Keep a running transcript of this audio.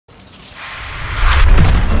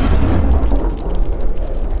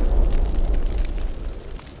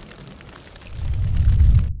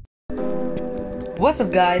What's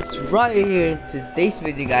up guys, Ryu here. In today's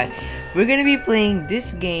video guys, we're gonna be playing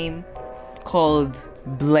this game called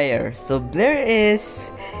Blair. So Blair is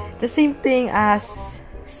the same thing as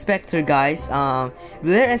Spectre guys.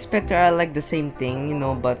 Blair and Spectre are like the same thing, you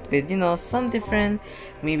know, but with some different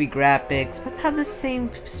maybe graphics, but have the same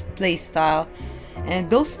play style. And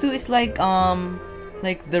those two is like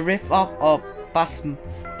the riff off of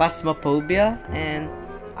Phasmophobia, and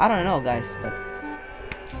I don't know guys, but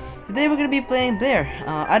today we're gonna be playing Blair.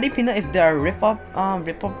 I don't even know if there are rip-off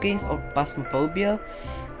games of Phasmophobia,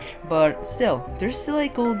 but still, there's still a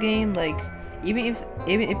cool game. Like even if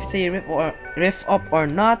it's a riff-off or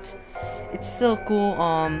not, it's still cool.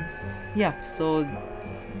 Yeah. So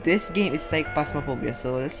this game is like Phasmophobia.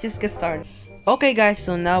 So let's just get started. Okay, guys.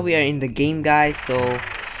 So now we are in the game, guys. So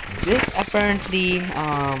this apparently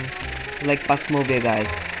like Phasmophobia,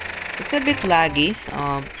 guys. It's a bit laggy.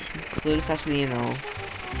 So it's actually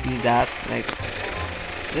do that, like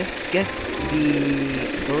this gets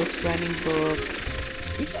the ghost running book.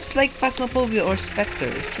 It's just like Phasmophobia or Spectre,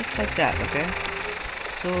 it's just like that. Okay,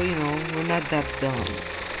 so we're not that dumb.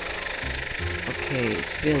 Okay,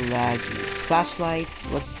 it's a bit laggy. Flashlights,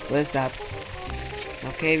 what is that?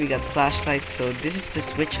 Okay, we got flashlights, so this is the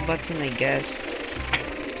switch button, I guess.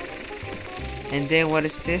 And then what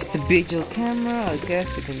is this? The visual camera, I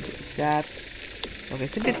guess you can do that. Okay,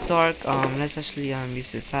 it's a bit dark. Let's actually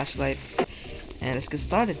use the flashlight and let's get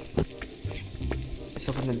started. Let's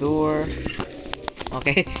open the door.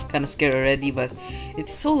 Okay, kind of scared already, but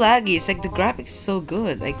it's so laggy. It's like the graphics is so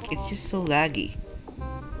good. Like it's just so laggy.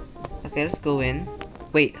 Okay, let's go in.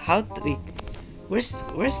 Wait, where's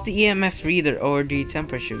the EMF reader or the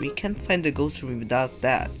temperature? We can't find the ghost room without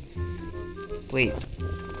that. Wait,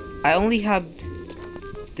 I only have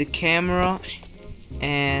the camera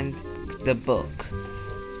and the book.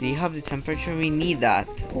 Do you have the temperature? We need that,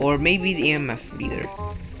 or maybe the EMF reader.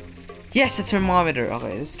 Yes, the thermometer.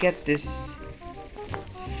 Okay, let's get this.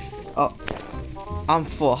 Oh, I'm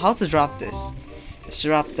full. How to drop this? Let's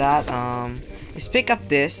drop that. Let's pick up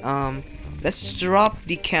this. Let's drop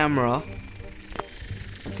the camera.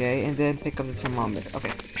 Okay, and then pick up the thermometer.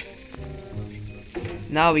 Okay.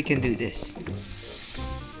 Now we can do this.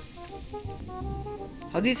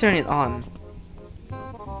 How do you turn it on?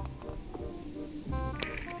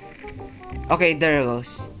 Okay, there it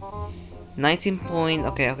goes. 19 point.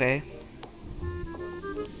 Okay.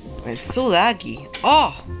 It's so laggy.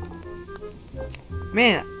 Oh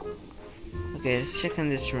man. Okay, let's check in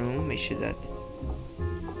this room. Make sure that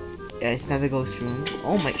it's not a ghost room.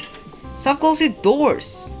 Oh my! Stop closing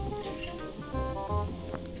doors.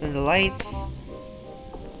 Turn the lights.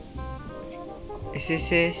 Is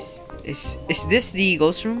this the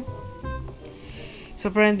ghost room? So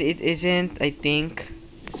apparently it isn't. I think.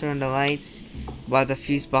 Turn the lights, but the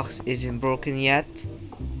fuse box isn't broken yet.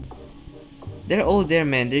 They're all there,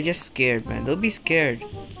 man. They're just scared, man. They'll be scared.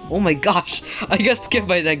 Oh my gosh, I got scared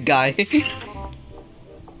by that guy. Okay,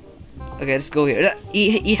 let's go here.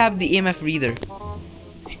 You have the EMF reader.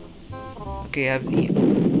 Okay, I have the.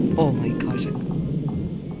 Oh my gosh,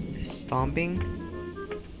 stomping.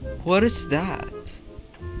 What is that?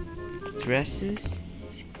 Dresses.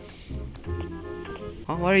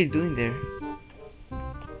 Oh, what are you doing there?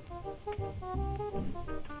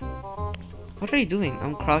 What are you doing?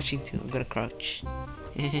 I'm crouching too. I'm gonna crouch.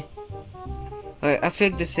 Okay, I feel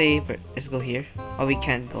like to say, let's go here. Oh, we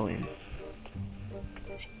can't go in.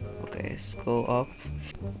 Okay, let's go up.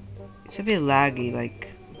 It's a bit laggy, like,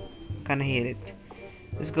 kinda hate it.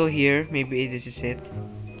 Let's go here. Maybe this is it.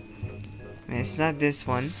 Man, it's not this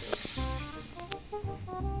one.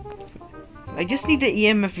 I just need the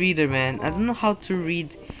EMF reader, man. I don't know how to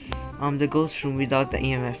read the ghost room without the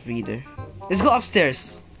EMF reader. Let's go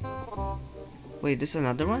upstairs. Wait, this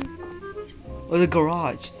another one? Oh, the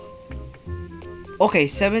garage. Okay,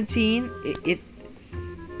 17.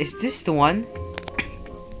 Is this the one?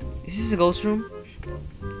 Is this the ghost room?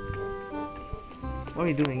 What are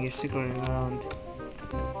you doing? You're circling around.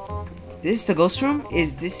 This is the ghost room?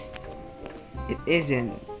 Is this? It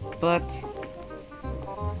isn't. But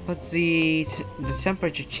the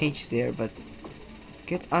temperature changed there. But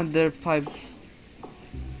get under pipe.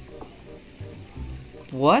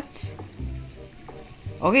 What?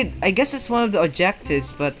 Okay, I guess it's one of the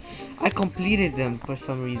objectives, but I completed them for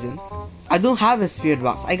some reason. I don't have a spirit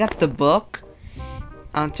box. I got the book,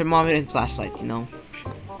 thermometer, and flashlight,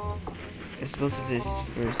 Let's go to this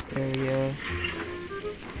first area.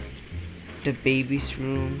 The baby's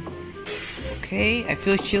room. Okay, I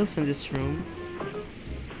feel chills in this room.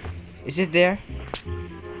 Is it there?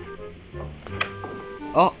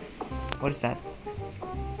 Oh, what is that?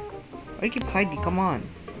 Why do you keep hiding? Come on.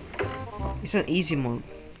 It's an easy mode.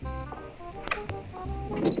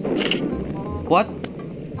 What?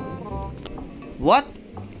 What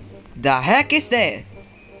the heck is that?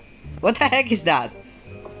 What the heck is that?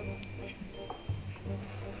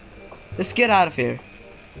 Let's get out of here.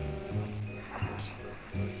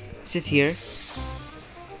 Is it here?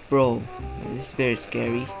 Bro, this is very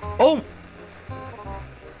scary. Oh!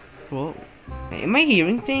 Bro, am I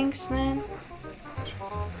hearing things, man?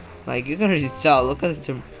 Like, you can already tell. Look at the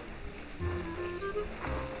turn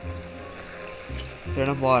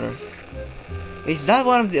of water. Is that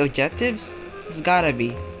one of the objectives? It's gotta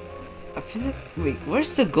be. I feel like, wait,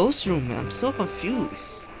 where's the ghost room, man? I'm so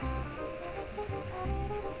confused.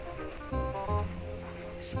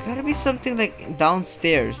 It's gotta be something like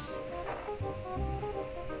downstairs.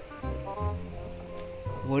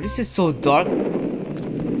 What is it so dark?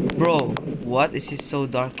 Bro, what is it so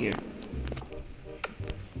dark here?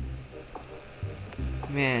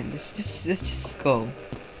 Man, let's just go.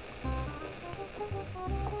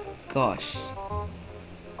 Gosh.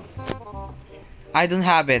 I don't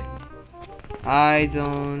have it. I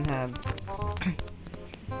don't have.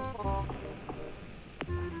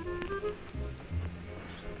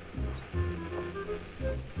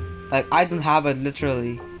 Like, I don't have it,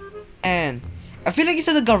 literally. And I feel like it's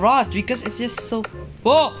in the garage because it's just so.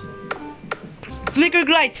 Whoa! Flickering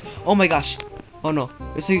lights! Oh my gosh. Oh no.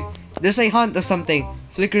 There's a hunt or something.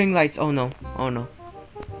 Flickering lights. Oh no. Oh no.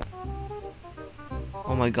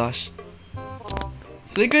 Oh my gosh.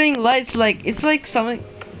 Flickering lights, like, it's like something.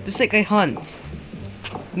 Just like a hunt.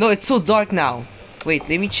 No, it's so dark now. Wait,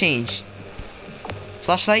 let me change.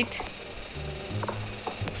 Flashlight?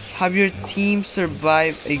 Have your team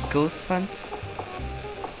survive a ghost hunt?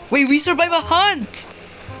 Wait, we survive a hunt!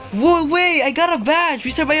 Whoa, wait, I got a badge!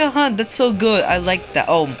 We survive a hunt, that's so good. I like that.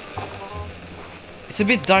 Oh. It's a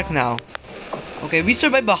bit dark now. Okay, we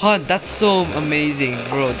survived a hunt. That's so amazing,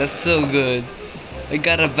 bro. That's so good. I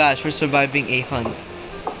got a badge for surviving a hunt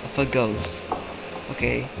of a ghost.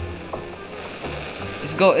 Okay.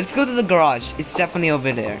 Let's go to the garage. It's definitely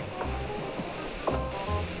over there.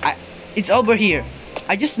 It's over here.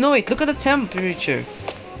 I just know it. Look at the temperature.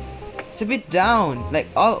 It's a bit down. Like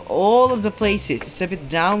all of the places. It's a bit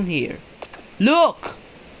down here. Look!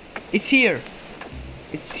 It's here.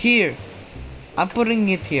 It's here. I'm putting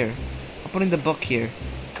it here. I'm putting the book here.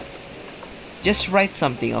 Just write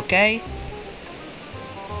something, okay?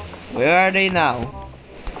 Where are they now?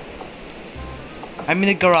 I'm in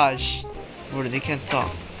the garage. Where they can't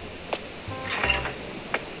talk.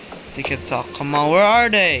 They can't talk. Come on, where are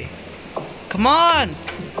they? Come on!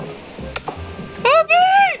 Help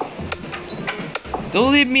me!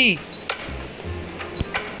 Don't leave me!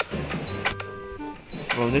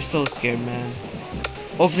 Bro, they're so scared, man.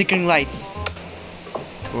 Oh, flickering lights.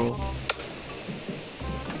 Bro.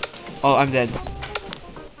 Oh, I'm dead.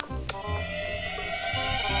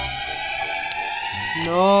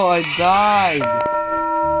 No, I died.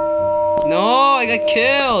 No, I got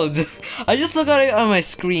killed. I just look at it on my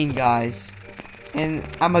screen, guys. And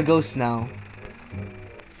I'm a ghost now.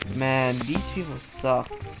 Man, these people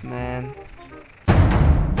sucks, man.